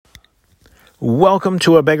Welcome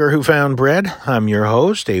to A Beggar Who Found Bread. I'm your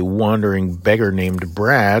host, a wandering beggar named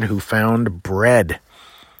Brad who found bread,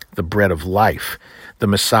 the bread of life, the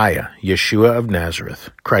Messiah, Yashua of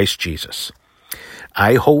Nazareth, Christ Jesus.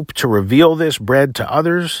 I hope to reveal this bread to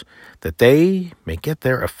others that they may get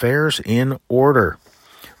their affairs in order.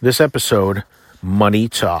 This episode, Money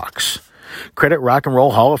Talks. Credit Rock and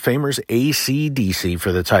Roll Hall of Famers AC/DC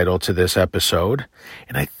for the title to this episode.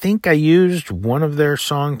 And I think I used one of their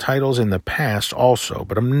song titles in the past also,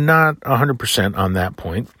 but I'm not 100% on that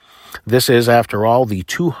point. This is, after all, the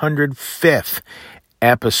 205th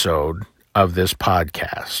episode of this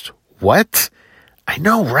podcast. What? I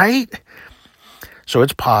know, right? So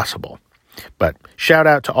it's possible. But shout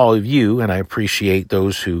out to all of you, and I appreciate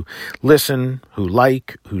those who listen, who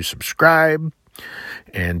like, who subscribe,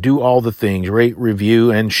 and do all the things, rate, review,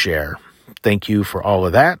 and share. Thank you for all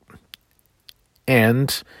of that.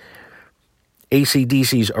 And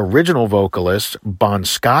AC/DC's original vocalist, Bon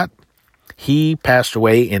Scott, he passed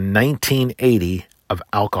away in 1980 of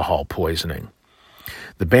alcohol poisoning.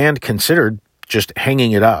 The band considered just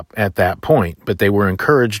hanging it up at that point, but they were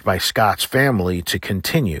encouraged by Scott's family to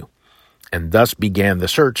continue, and thus began the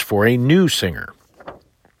search for a new singer.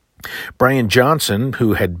 Brian Johnson,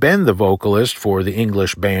 who had been the vocalist for the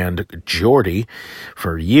English band Geordie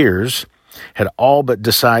for years, had all but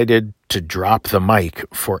decided to drop the mic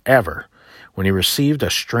forever when he received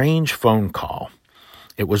a strange phone call.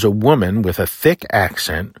 It was a woman with a thick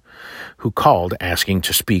accent who called asking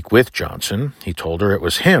to speak with Johnson. He told her it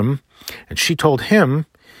was him, and she told him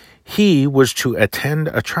he was to attend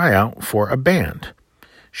a tryout for a band.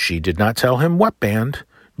 She did not tell him what band,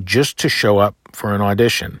 just to show up for an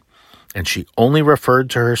audition. And she only referred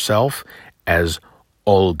to herself as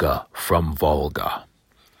Olga from Volga.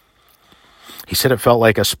 He said it felt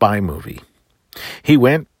like a spy movie. He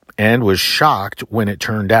went and was shocked when it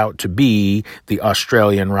turned out to be the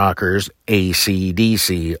Australian rockers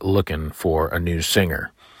AC/DC looking for a new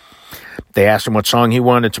singer. They asked him what song he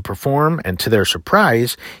wanted to perform, and to their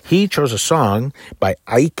surprise, he chose a song by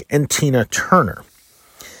Ike and Tina Turner.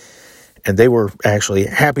 And they were actually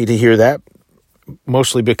happy to hear that,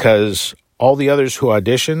 mostly because all the others who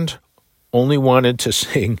auditioned only wanted to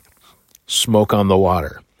sing Smoke on the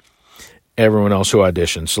Water. Everyone else who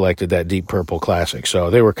auditioned selected that Deep Purple classic, so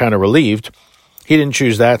they were kind of relieved he didn't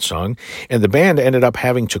choose that song, and the band ended up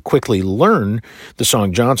having to quickly learn the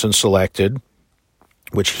song Johnson selected,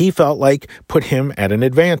 which he felt like put him at an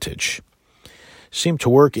advantage. Seemed to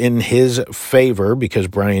work in his favor because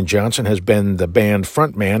Brian Johnson has been the band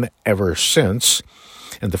frontman ever since.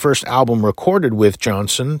 And the first album recorded with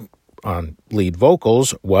Johnson on lead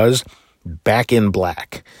vocals was Back in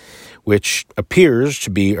Black, which appears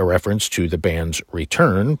to be a reference to the band's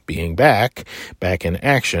return, being back in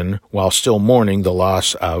action, while still mourning the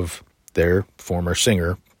loss of their former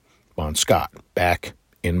singer, Bon Scott, Back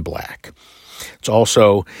in Black. It's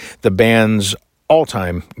also the band's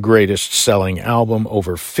all-time greatest selling album,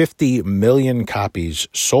 over 50 million copies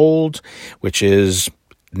sold, which is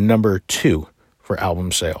number 2 for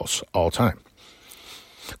album sales all time.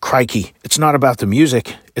 Crikey, it's not about the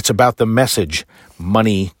music, it's about the message.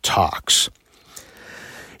 Money Talks.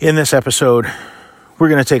 In this episode, we're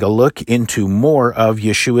going to take a look into more of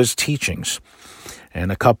Yeshua's teachings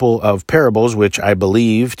and a couple of parables which I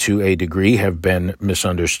believe to a degree have been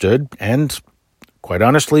misunderstood and, quite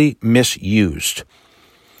honestly, misused.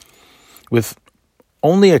 With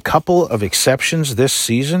only a couple of exceptions this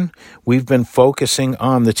season, we've been focusing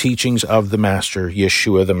on the teachings of the Master,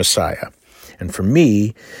 Yeshua the Messiah. And for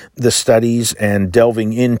me, the studies and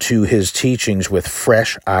delving into his teachings with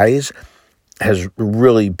fresh eyes has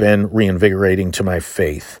really been reinvigorating to my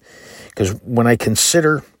faith. Because when I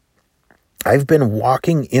consider I've been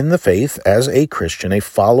walking in the faith as a Christian, a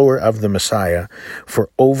follower of the Messiah, for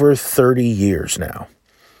over 30 years now.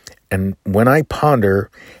 And when I ponder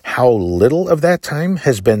how little of that time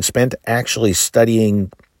has been spent actually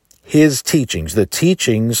studying his teachings, the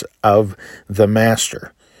teachings of the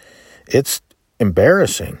Master, it's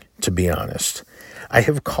embarrassing, to be honest. I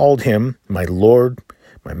have called him my Lord,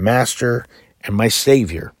 my Master, and my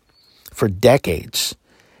Savior for decades.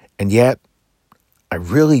 And yet, I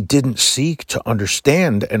really didn't seek to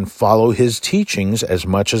understand and follow his teachings as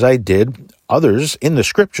much as I did others in the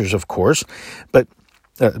scriptures, of course, but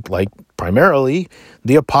like primarily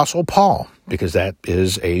the Apostle Paul, because that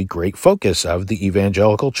is a great focus of the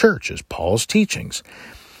evangelical church, is Paul's teachings.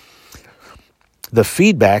 The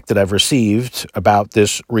feedback that I've received about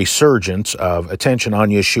this resurgence of attention on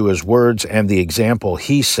Yeshua's words and the example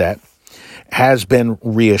he set has been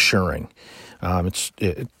reassuring.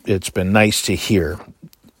 It's been nice to hear.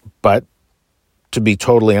 But to be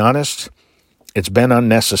totally honest, It's been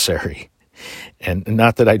unnecessary. And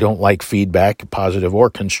not that I don't like feedback, positive or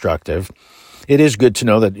constructive. It is good to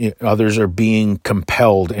know that others are being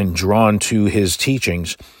compelled and drawn to his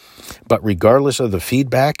teachings. But regardless of the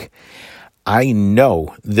feedback, I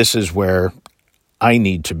know this is where I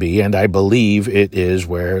need to be, and I believe it is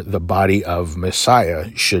where the body of Messiah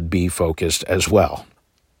should be focused as well.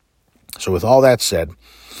 So with all that said,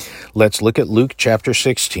 let's look at Luke chapter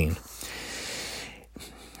 16.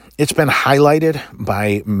 It's been highlighted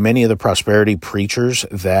by many of the prosperity preachers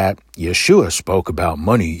that Yashua spoke about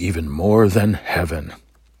money even more than heaven.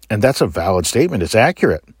 And that's a valid statement. It's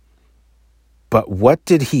accurate. But what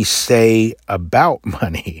did he say about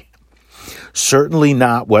money? Certainly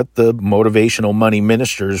not what the motivational money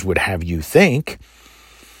ministers would have you think.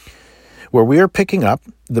 Where we are picking up,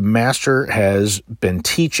 the master has been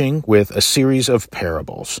teaching with a series of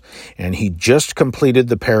parables, and he just completed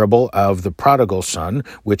the parable of the prodigal son,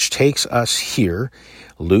 which takes us here,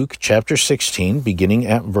 Luke chapter 16, beginning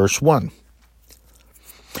at verse 1.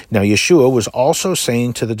 Now Yeshua was also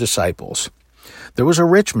saying to the disciples, there was a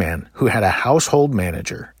rich man who had a household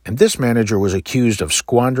manager, and this manager was accused of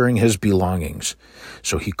squandering his belongings.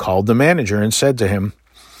 So he called the manager and said to him,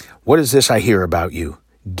 "What is this I hear about you?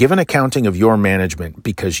 Give an accounting of your management,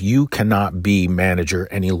 because you cannot be manager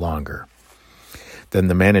any longer." Then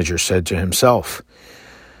the manager said to himself,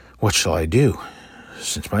 "What shall I do?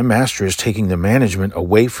 Since my master is taking the management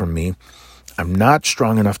away from me, I'm not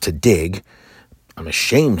strong enough to dig. I'm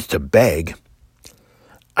ashamed to beg.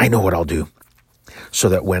 I know what I'll do, so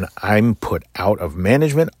that when I'm put out of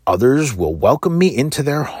management, others will welcome me into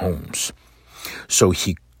their homes." So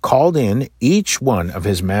he called in each one of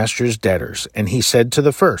his master's debtors, and he said to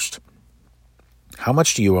the first, "How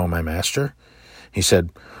much do you owe my master?" He said,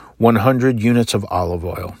 100 units of olive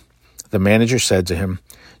oil. The manager said to him,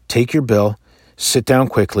 "Take your bill, sit down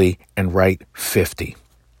quickly, and write 50.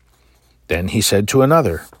 Then he said to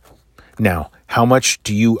another, "Now, how much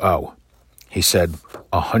do you owe?" He said,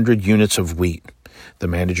 100 units of wheat. The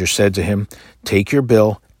manager said to him, "Take your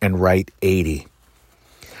bill and write 80.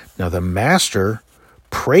 Now the master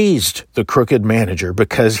praised the crooked manager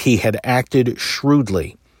because he had acted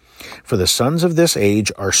shrewdly. For the sons of this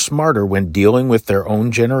age are smarter when dealing with their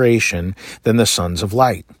own generation than the sons of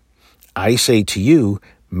light. I say to you,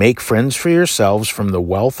 make friends for yourselves from the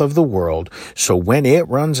wealth of the world, so when it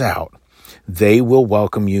runs out, they will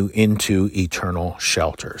welcome you into eternal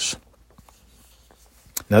shelters."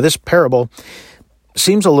 Now this parable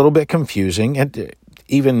seems a little bit confusing and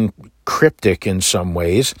even cryptic in some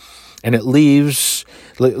ways, and it leaves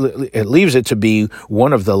it to be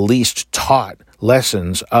one of the least taught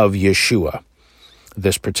lessons of Yeshua,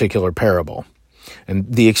 this particular parable. And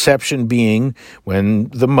the exception being when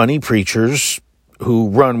the money preachers who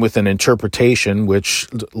run with an interpretation which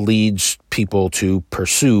leads people to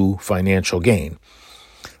pursue financial gain.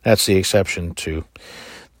 That's the exception to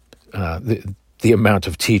the amount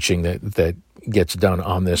of teaching that gets done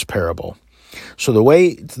on this parable. So the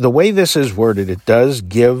way this is worded, it does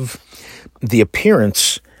give the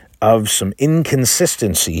appearance of some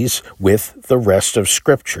inconsistencies with the rest of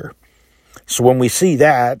Scripture. So when we see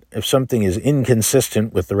that, if something is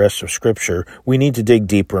inconsistent with the rest of Scripture, we need to dig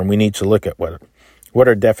deeper and we need to look at what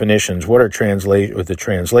are definitions, what are the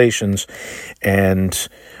translations, and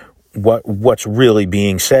what's really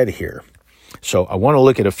being said here. So I want to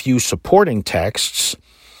look at a few supporting texts.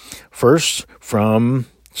 First, from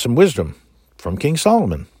some wisdom from King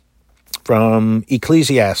Solomon, from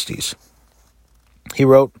Ecclesiastes. He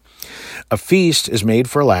wrote, "A feast is made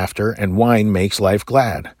for laughter, and wine makes life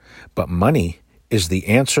glad, but money is the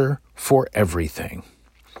answer for everything."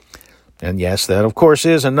 And yes, that of course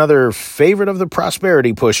is another favorite of the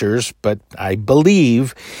prosperity pushers, but I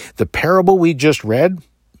believe the parable we just read,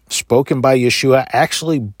 spoken by Yeshua,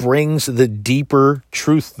 actually brings the deeper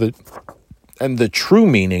truth and the true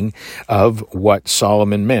meaning of what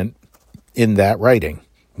Solomon meant in that writing.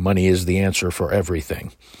 Money is the answer for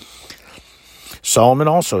everything. Solomon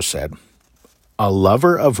also said, "A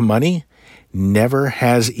lover of money never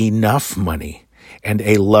has enough money, and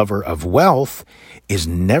a lover of wealth is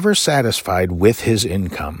never satisfied with his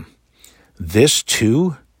income. This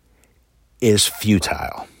too is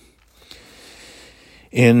futile."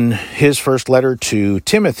 In his first letter to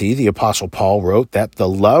Timothy, the Apostle Paul wrote that the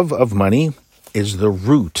love of money is the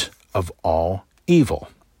root of all evil.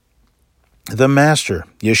 The Master,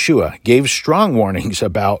 Yeshua, gave strong warnings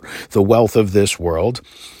about the wealth of this world,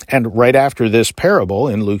 and right after this parable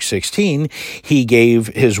in Luke 16, he gave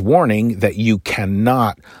his warning that you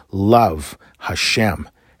cannot love Hashem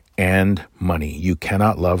and money. You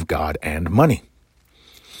cannot love God and money.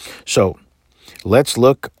 So let's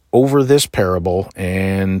look over this parable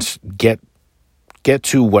and get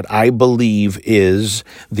to what I believe is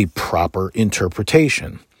the proper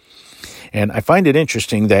interpretation. And I find it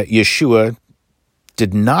interesting that Yashua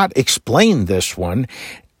did not explain this one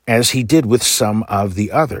as he did with some of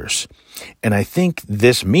the others. And I think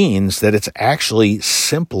this means that it's actually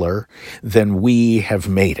simpler than we have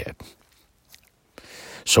made it.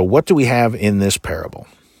 So what do we have in this parable?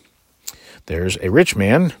 There's a rich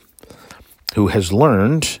man who has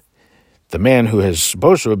learned the man who is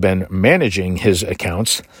supposed to have been managing his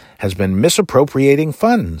accounts has been misappropriating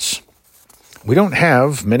funds. We don't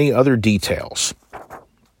have many other details.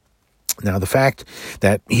 Now, the fact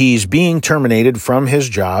that he's being terminated from his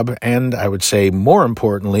job, and I would say more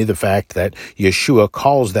importantly, the fact that Yashua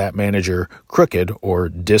calls that manager crooked or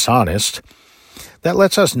dishonest, that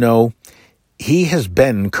lets us know he has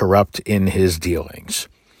been corrupt in his dealings.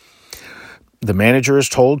 The manager is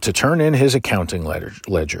told to turn in his accounting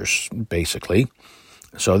ledgers, basically.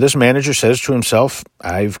 So this manager says to himself,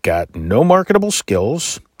 I've got no marketable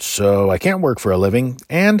skills, so I can't work for a living,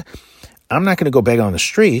 and I'm not going to go beg on the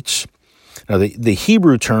streets. Now, the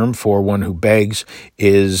Hebrew term for one who begs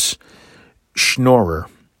is schnorrer,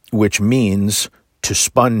 which means to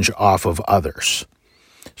sponge off of others.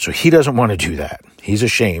 So he doesn't want to do that. He's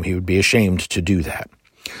ashamed. He would be ashamed to do that.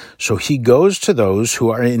 So he goes to those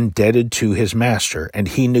who are indebted to his master, and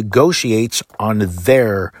he negotiates on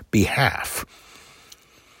their behalf.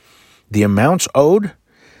 The amounts owed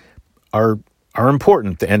are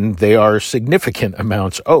important, and they are significant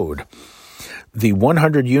amounts owed. The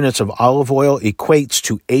 100 units of olive oil equates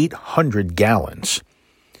to 800 gallons.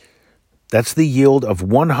 That's the yield of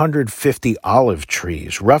 150 olive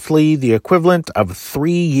trees, roughly the equivalent of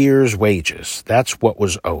 3 years' wages. That's what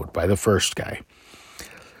was owed by the first guy.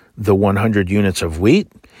 The 100 units of wheat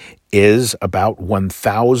is about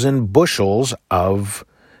 1,000 bushels of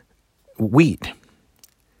wheat.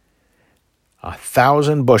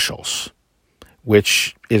 1,000 bushels,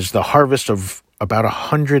 which is the harvest of about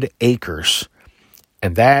 100 acres.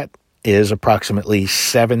 And that is approximately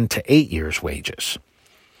 7 to 8 years' wages.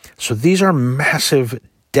 So these are massive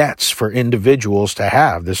debts for individuals to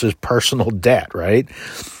have. This is personal debt, right?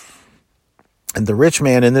 And the rich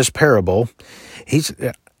man in this parable, he's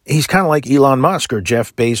kind of like Elon Musk or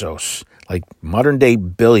Jeff Bezos, like modern-day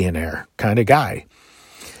billionaire kind of guy.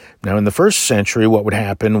 Now, in the first century, what would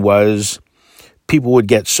happen was people would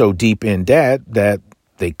get so deep in debt that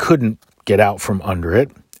they couldn't get out from under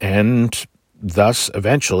it, and thus,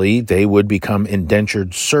 eventually, they would become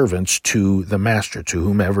indentured servants to the master, to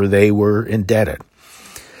whomever they were indebted.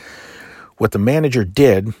 What the manager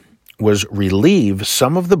did was relieve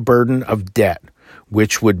some of the burden of debt,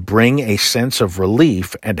 which would bring a sense of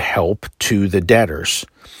relief and help to the debtors.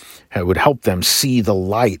 It would help them see the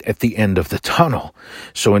light at the end of the tunnel.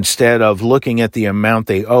 So instead of looking at the amount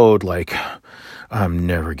they owed like, I'm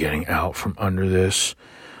never getting out from under this,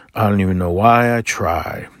 I don't even know why I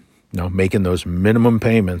try. Making those minimum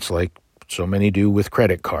payments like so many do with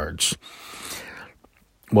credit cards.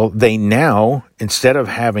 Well, they now, instead of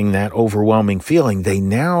having that overwhelming feeling, they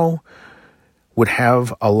now would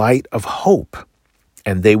have a light of hope,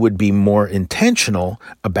 and they would be more intentional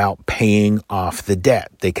about paying off the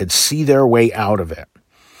debt. They could see their way out of it.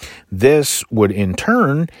 This would in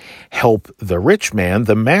turn help the rich man,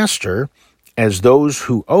 the master, as those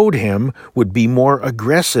who owed him would be more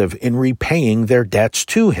aggressive in repaying their debts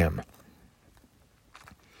to him.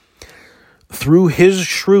 Through his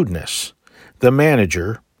shrewdness, the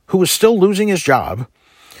manager, who was still losing his job,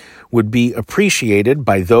 would be appreciated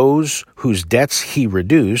by those whose debts he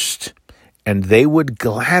reduced, and they would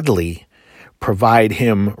gladly provide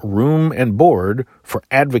him room and board for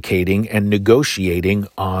advocating and negotiating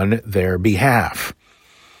on their behalf.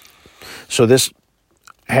 So this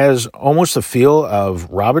has almost a feel of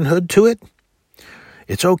Robin Hood to it.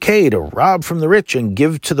 It's okay to rob from the rich and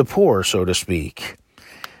give to the poor, so to speak.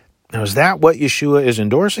 Now, is that what Yashua is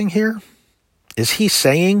endorsing here? Is he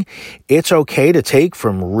saying it's okay to take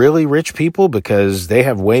from really rich people because they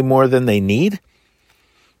have way more than they need?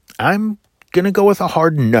 I'm going to go with a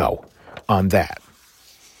hard no on that.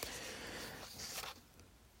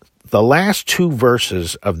 The last two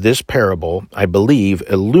verses of this parable, I believe,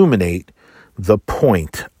 illuminate the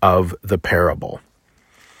point of the parable.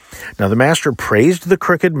 Now, the master praised the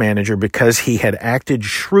crooked manager because he had acted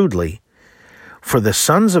shrewdly. For the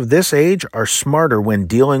sons of this age are smarter when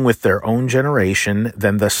dealing with their own generation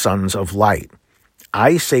than the sons of light.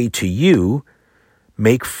 I say to you,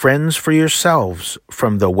 make friends for yourselves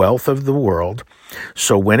from the wealth of the world,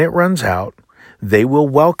 so when it runs out, they will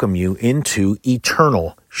welcome you into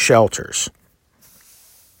eternal shelters.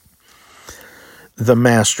 the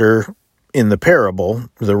master in the parable,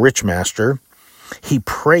 the rich master, he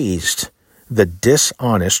praised the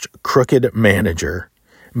dishonest, crooked manager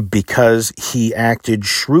because he acted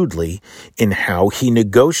shrewdly in how he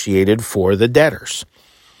negotiated for the debtors.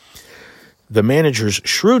 The manager's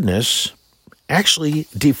shrewdness actually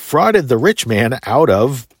defrauded the rich man out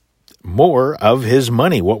of more of his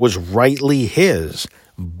money, what was rightly his.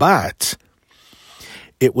 But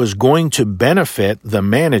it was going to benefit the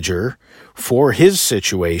manager for his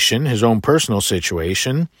situation, his own personal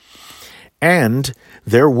situation, and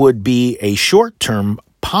there would be a short-term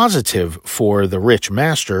positive for the rich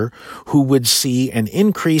master who would see an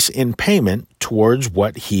increase in payment towards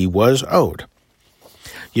what he was owed.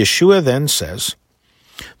 Yashua then says,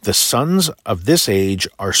 the sons of this age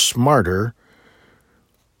are smarter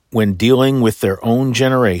when dealing with their own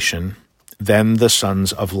generation than the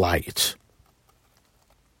sons of light.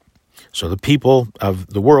 So the people of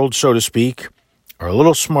the world, so to speak, are a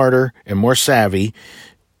little smarter and more savvy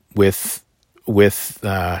with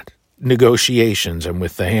negotiations and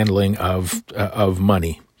with the handling of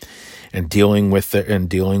money and dealing with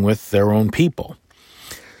their own people.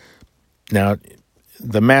 Now,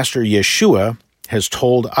 the Master Yashua has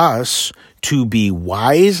told us to be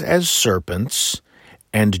wise as serpents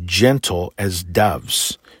and gentle as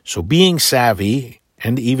doves. So being savvy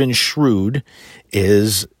and even shrewd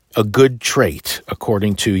is a good trait,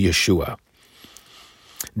 according to Yashua.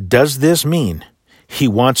 Does this mean he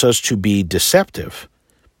wants us to be deceptive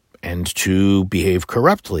and to behave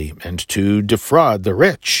corruptly and to defraud the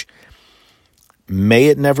rich? May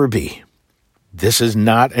it never be. This is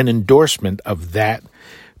not an endorsement of that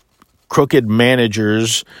crooked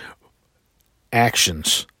manager's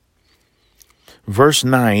actions. Verse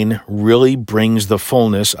 9 really brings the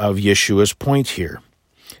fullness of Yeshua's point here.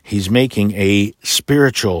 He's making a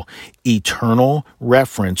spiritual, eternal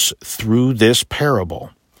reference through this parable.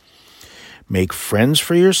 Make friends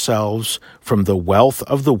for yourselves from the wealth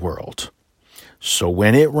of the world, so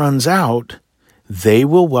when it runs out, they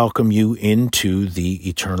will welcome you into the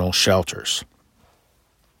eternal shelters.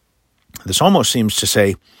 This almost seems to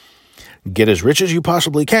say, get as rich as you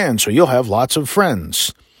possibly can so you'll have lots of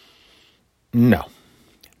friends. No.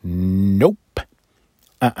 Nope.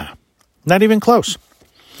 Not even close.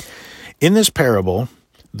 In this parable,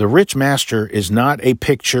 the rich master is not a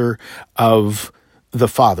picture of the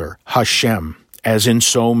Father, Hashem, as in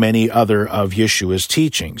so many other of Yeshua's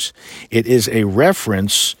teachings. It is a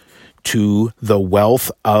reference to the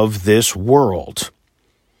wealth of this world.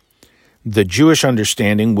 The Jewish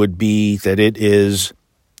understanding would be that it is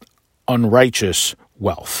unrighteous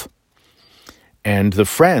wealth. And the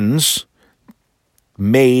friends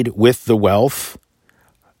made with the wealth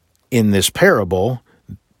in this parable,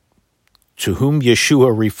 to whom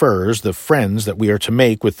Yeshua refers, the friends that we are to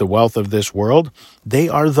make with the wealth of this world, they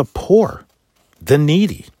are the poor, the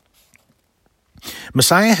needy.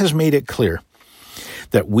 Messiah has made it clear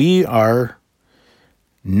that we are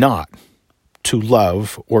not to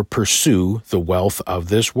love or pursue the wealth of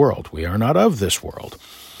this world. We are not of this world.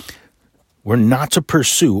 We're not to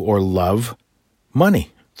pursue or love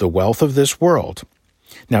money, the wealth of this world.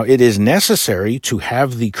 Now, it is necessary to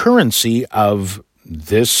have the currency of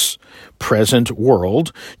this present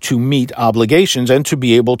world to meet obligations and to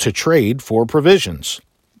be able to trade for provisions.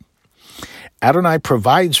 Adonai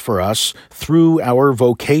provides for us through our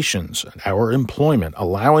vocations, our employment,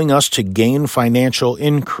 allowing us to gain financial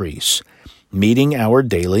increase, meeting our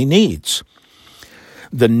daily needs.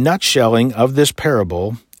 The nutshelling of this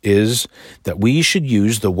parable is that we should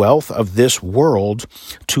use the wealth of this world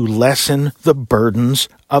to lessen the burdens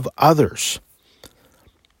of others.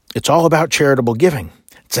 It's all about charitable giving,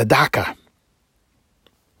 tzedakah,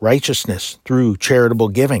 righteousness through charitable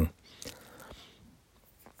giving.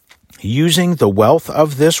 Using the wealth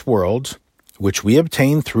of this world, which we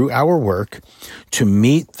obtain through our work, to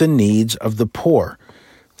meet the needs of the poor,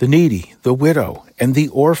 the needy, the widow, and the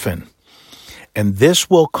orphan. And this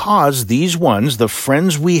will cause these ones, the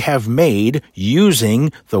friends we have made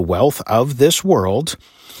using the wealth of this world,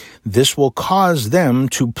 this will cause them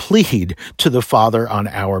to plead to the Father on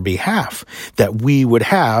our behalf, that we would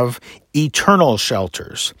have eternal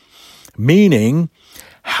shelters. Meaning,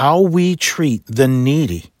 how we treat the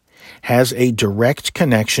needy has a direct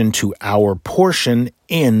connection to our portion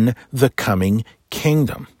in the coming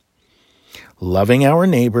kingdom. Loving our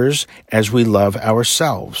neighbors as we love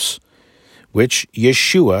ourselves, which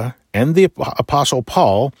Yeshua and the Apostle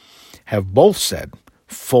Paul have both said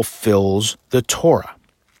fulfills the Torah.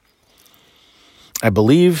 I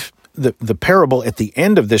believe the parable at the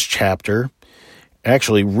end of this chapter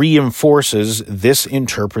actually reinforces this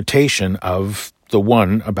interpretation of the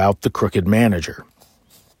one about the crooked manager.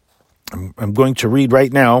 I'm going to read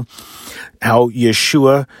right now how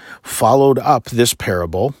Yashua followed up this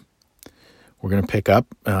parable. We're going to pick up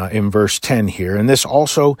in verse 10 here, and this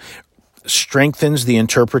also strengthens the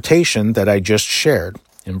interpretation that I just shared.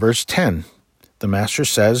 In verse 10, the Master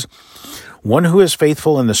says, "One who is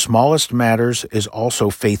faithful in the smallest matters is also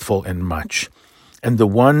faithful in much, and the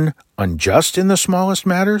one unjust in the smallest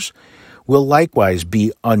matters will likewise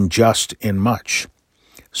be unjust in much.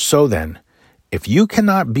 So then, if you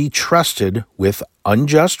cannot be trusted with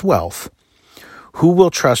unjust wealth, who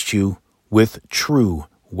will trust you with true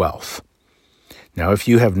wealth? Now, if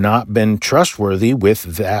you have not been trustworthy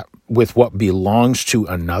with what belongs to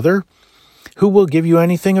another, who will give you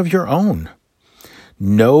anything of your own?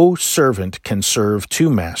 No servant can serve two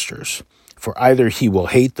masters, for either he will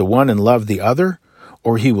hate the one and love the other,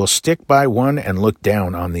 or he will stick by one and look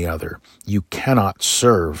down on the other. You cannot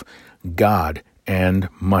serve God and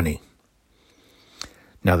money."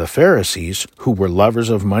 Now the Pharisees, who were lovers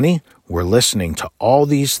of money, were listening to all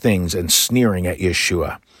these things and sneering at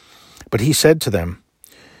Yeshua. But he said to them,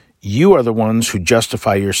 "You are the ones who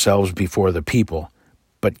justify yourselves before the people,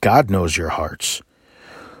 but God knows your hearts.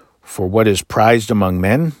 For what is prized among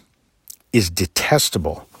men is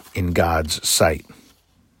detestable in God's sight."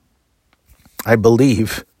 I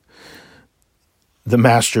believe the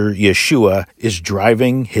Master Yeshua is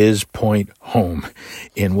driving his point home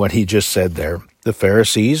in what he just said there. The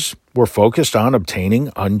Pharisees were focused on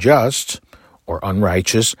obtaining unjust or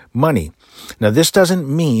unrighteous money. Now, this doesn't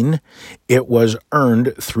mean it was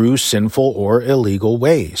earned through sinful or illegal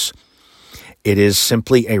ways. It is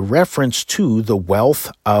simply a reference to the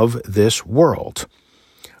wealth of this world.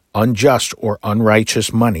 Unjust or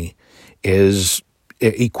unrighteous money is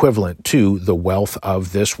equivalent to the wealth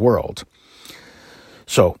of this world.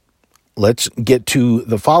 So, let's get to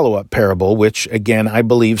the follow-up parable, which, again, I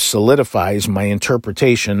believe solidifies my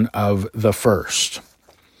interpretation of the first.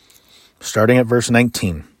 Starting at verse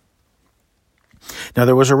 19. "Now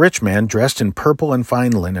there was a rich man dressed in purple and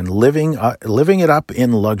fine linen, living it up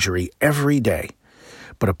in luxury every day.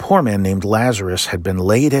 But a poor man named Lazarus had been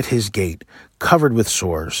laid at his gate, covered with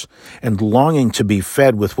sores, and longing to be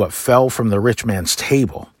fed with what fell from the rich man's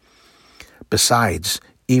table. Besides,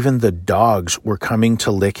 even the dogs were coming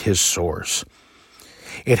to lick his sores.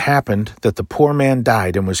 It happened that the poor man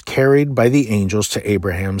died and was carried by the angels to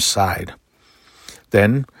Abraham's side.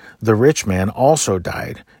 Then the rich man also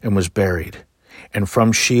died and was buried. And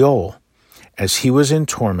from Sheol, as he was in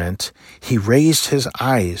torment, he raised his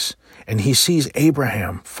eyes, and he sees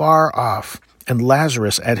Abraham far off and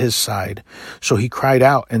Lazarus at his side. So he cried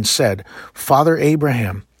out and said, 'Father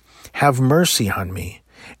Abraham, have mercy on me,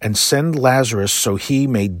 and send Lazarus so he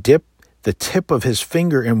may dip the tip of his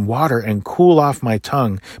finger in water and cool off my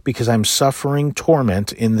tongue, because I'm suffering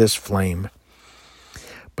torment in this flame.'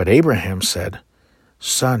 But Abraham said,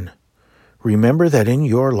 'Son, remember that in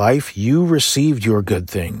your life you received your good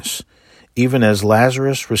things, even as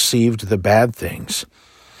Lazarus received the bad things.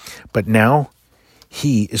 But now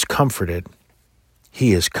he is comforted.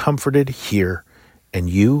 He is comforted here, and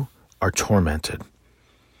you are tormented.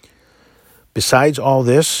 Besides all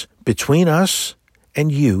this, between us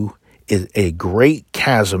and you is a great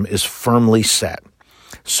chasm is firmly set,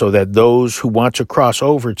 so that those who want to cross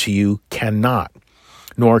over to you cannot,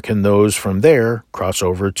 nor can those from there cross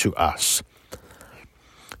over to us.'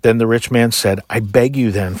 Then the rich man said, 'I beg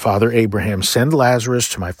you then, Father Abraham, send Lazarus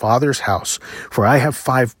to my father's house, for I have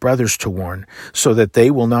 5 brothers to warn, so that they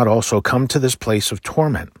will not also come to this place of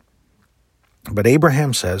torment.' But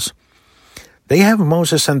Abraham says, 'They have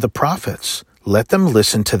Moses and the prophets. Let them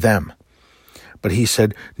listen to them.' But he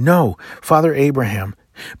said, 'No, Father Abraham,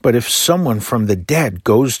 but if someone from the dead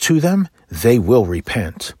goes to them, they will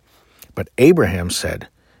repent.' But Abraham said,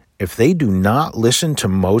 'If they do not listen to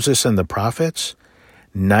Moses and the prophets,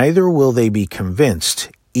 neither will they be convinced,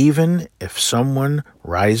 even if someone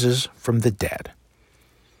rises from the dead.'"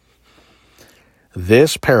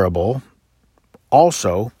 This parable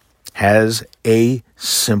also has a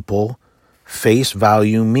simple face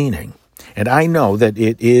value meaning. And I know that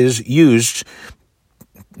it is used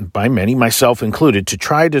by many, myself included, to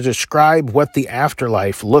try to describe what the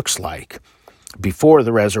afterlife looks like before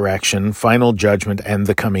the resurrection, final judgment, and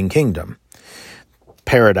the coming kingdom.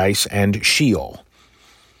 Paradise and Sheol,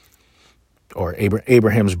 or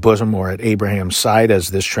Abraham's bosom, or at Abraham's side, as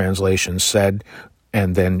this translation said,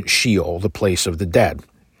 and then Sheol, the place of the dead.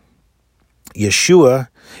 Yeshua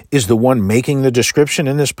is the one making the description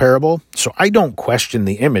in this parable, so I don't question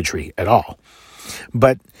the imagery at all.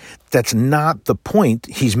 But that's not the point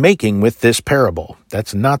he's making with this parable.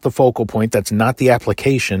 That's not the focal point. That's not the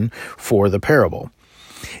application for the parable.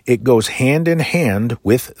 It goes hand in hand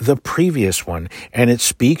with the previous one, and it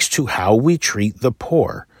speaks to how we treat the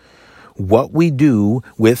poor, what we do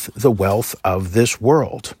with the wealth of this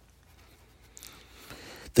world.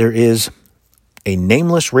 There is a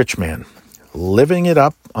nameless rich man living it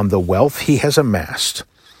up on the wealth he has amassed,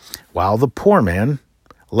 while the poor man,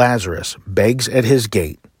 Lazarus, begs at his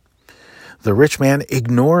gate. The rich man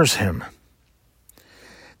ignores him.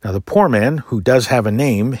 Now, the poor man, who does have a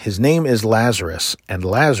name, his name is Lazarus, and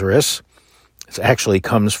Lazarus actually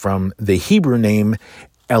comes from the Hebrew name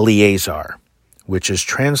Eleazar, which is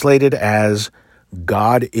translated as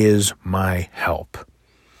God is my help.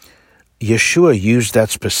 Yeshua used that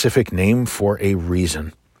specific name for a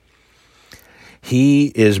reason. He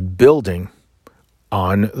is building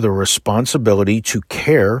on the responsibility to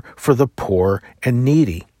care for the poor and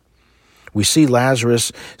needy. We see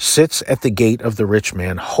Lazarus sits at the gate of the rich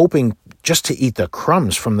man, hoping just to eat the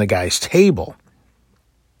crumbs from the guy's table.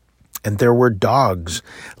 And there were dogs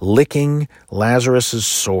licking Lazarus's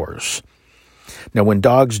sores. Now, when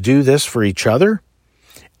dogs do this for each other,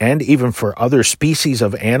 and even for other species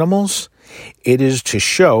of animals, it is to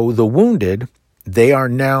show the wounded they are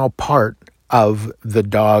now part of the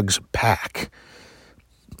dog's pack.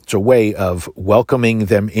 It's a way of welcoming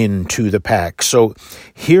them into the pack. So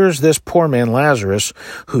here's this poor man Lazarus,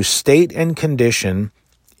 whose state and condition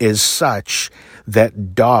is such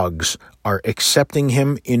that dogs are accepting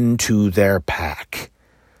him into their pack.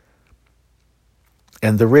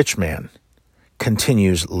 And the rich man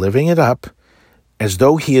continues living it up as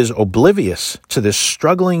though he is oblivious to this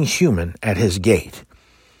struggling human at his gate.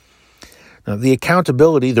 Now, the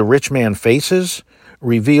accountability the rich man faces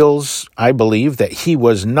reveals, I believe, that he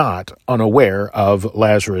was not unaware of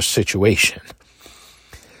Lazarus' situation.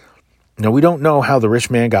 Now, we don't know how the rich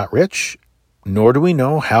man got rich, nor do we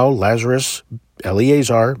know how Lazarus,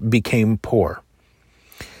 Eleazar, became poor.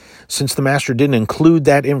 Since the master didn't include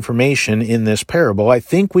that information in this parable, I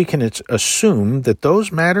think we can assume that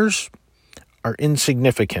those matters are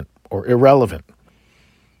insignificant or irrelevant.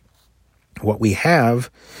 What we have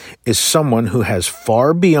is someone who has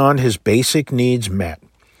far beyond his basic needs met,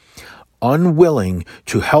 unwilling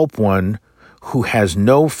to help one who has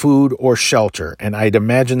no food or shelter, and I'd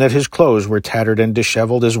imagine that his clothes were tattered and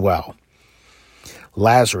disheveled as well.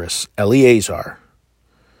 Lazarus, Eleazar,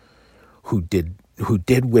 who did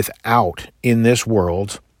without in this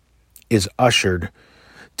world, is ushered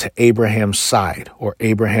to Abraham's side, or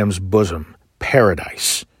Abraham's bosom,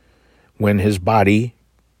 paradise, when his body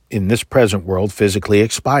in this present world physically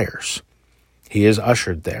expires. He is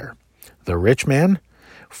ushered there. The rich man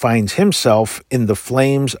finds himself in the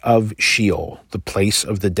flames of Sheol, the place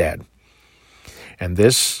of the dead. And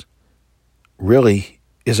this really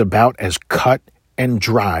is about as cut and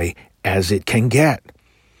dry as it can get.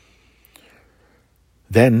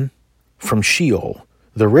 Then, from Sheol,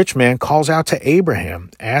 the rich man calls out to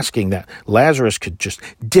Abraham, asking that Lazarus could just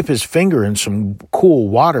dip his finger in some cool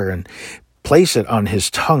water and place it on his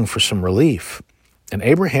tongue for some relief. And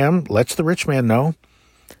Abraham lets the rich man know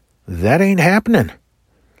that ain't happening.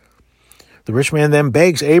 The rich man then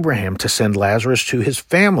begs Abraham to send Lazarus to his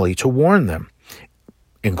family to warn them,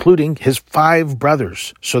 including his 5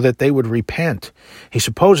 brothers, so that they would repent. He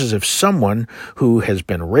supposes if someone who has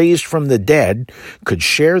been raised from the dead could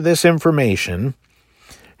share this information,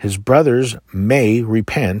 his brothers may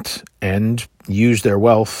repent and use their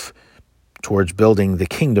wealth towards building the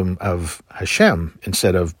kingdom of Hashem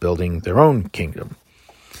instead of building their own kingdom.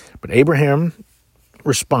 But Abraham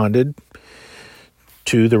responded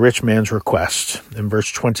to the rich man's request. In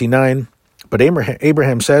verse 29, but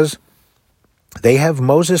Abraham says, "They have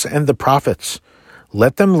Moses and the prophets.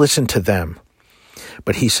 Let them listen to them."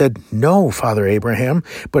 But he said, "No, Father Abraham,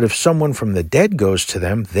 but if someone from the dead goes to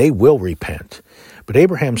them, they will repent." But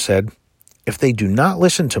Abraham said, "If they do not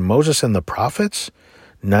listen to Moses and the prophets,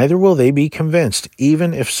 neither will they be convinced,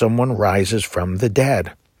 even if someone rises from the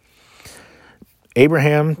dead."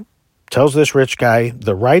 Abraham tells this rich guy,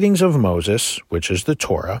 the writings of Moses, which is the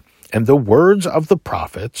Torah, and the words of the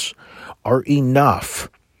prophets are enough.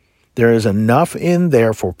 There is enough in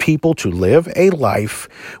there for people to live a life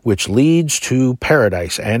which leads to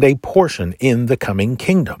paradise and a portion in the coming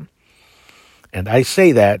kingdom. And I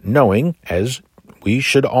say that knowing, as we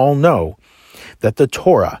should all know, that the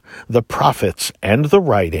Torah, the prophets, and the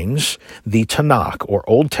writings, the Tanakh, or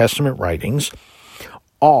Old Testament writings,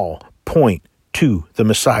 all point to the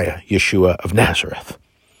Messiah, Yeshua of Nazareth.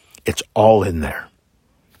 It's all in there.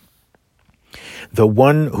 The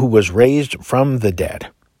one who was raised from the dead,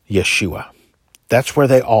 Yeshua. That's where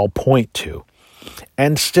they all point to.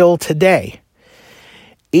 And still today,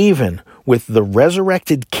 even with the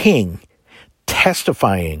resurrected King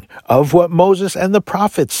testifying of what Moses and the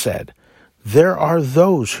prophets said, there are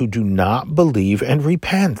those who do not believe and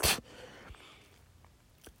repent.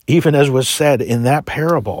 Even as was said in that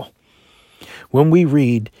parable, when we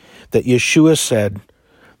read that Yashua said,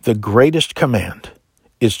 the greatest command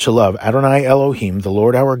is to love Adonai Elohim, the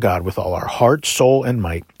Lord our God, with all our heart, soul, and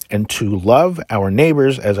might, and to love our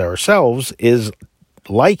neighbors as ourselves is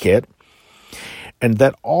like it, and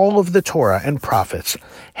that all of the Torah and prophets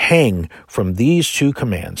hang from these two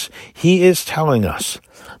commands. He is telling us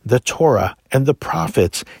the Torah and the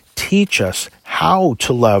prophets teach us how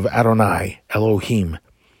to love Adonai Elohim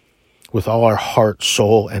with all our heart,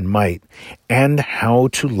 soul, and might, and how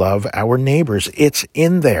to love our neighbors. It's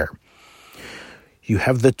in there. You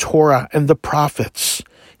have the Torah and the prophets.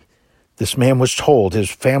 This man was told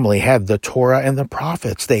his family had the Torah and the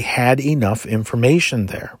prophets. They had enough information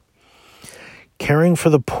there. Caring for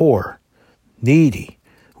the poor, needy,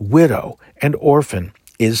 widow, and orphan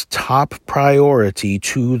is top priority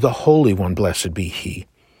to the Holy One, blessed be He.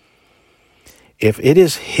 If it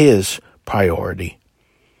is His priority,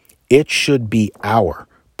 it should be our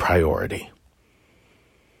priority.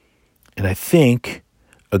 And I think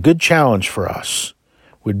a good challenge for us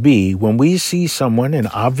would be when we see someone in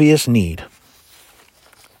obvious need,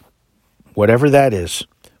 whatever that is,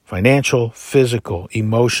 financial, physical,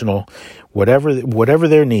 emotional, whatever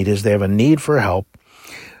their need is, they have a need for help,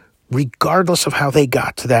 regardless of how they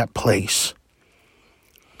got to that place,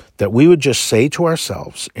 that we would just say to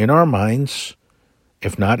ourselves in our minds,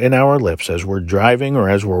 if not in our lips, as we're driving or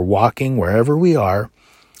as we're walking, wherever we are,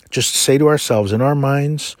 just say to ourselves in our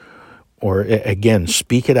minds, or again,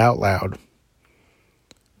 speak it out loud.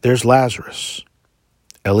 There's Lazarus,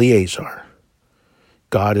 Eleazar.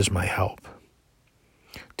 God is my help.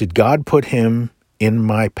 Did God put him in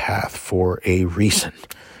my path for a reason?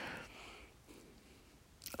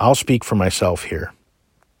 I'll speak for myself here.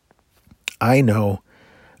 I know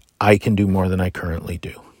I can do more than I currently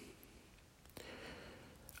do.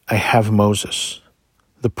 I have Moses,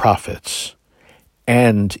 the prophets,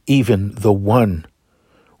 and even the one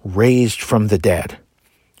raised from the dead,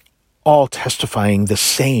 all testifying the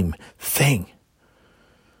same thing.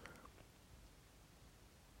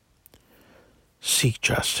 Seek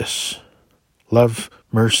justice, love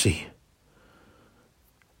mercy,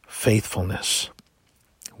 faithfulness,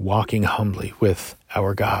 walking humbly with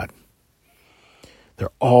our God. They're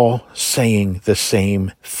all saying the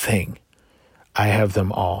same thing. I have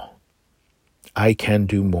them all. I can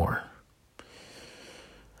do more.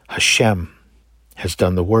 Hashem has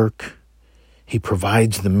done the work. He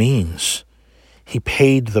provides the means. He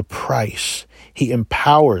paid the price. He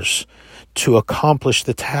empowers to accomplish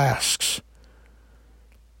the tasks.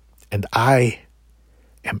 And I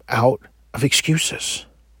am out of excuses.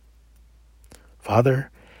 Father,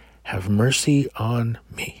 have mercy on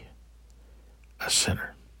me, a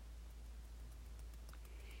sinner.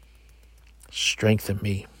 Strengthen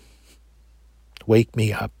me. Wake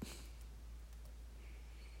me up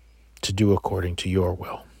to do according to your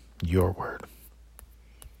will, your word.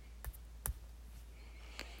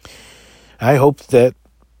 I hope that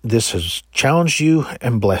this has challenged you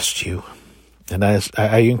and blessed you. And as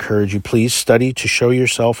I encourage you, please study to show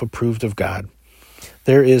yourself approved of God.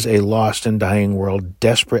 There is a lost and dying world,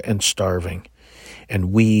 desperate and starving,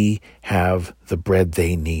 and we have the bread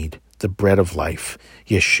they need, the bread of life,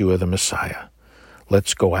 Yeshua the Messiah.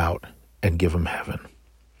 Let's go out and give them heaven.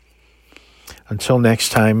 Until next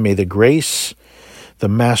time, may the grace, the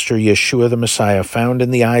Master Yeshua the Messiah, found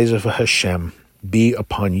in the eyes of Hashem, be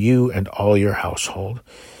upon you and all your household.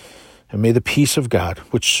 And may the peace of God,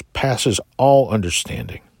 which passes all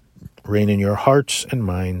understanding, reign in your hearts and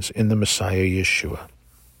minds in the Messiah Yeshua.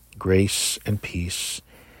 Grace and peace.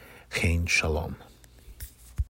 Chen Shalom.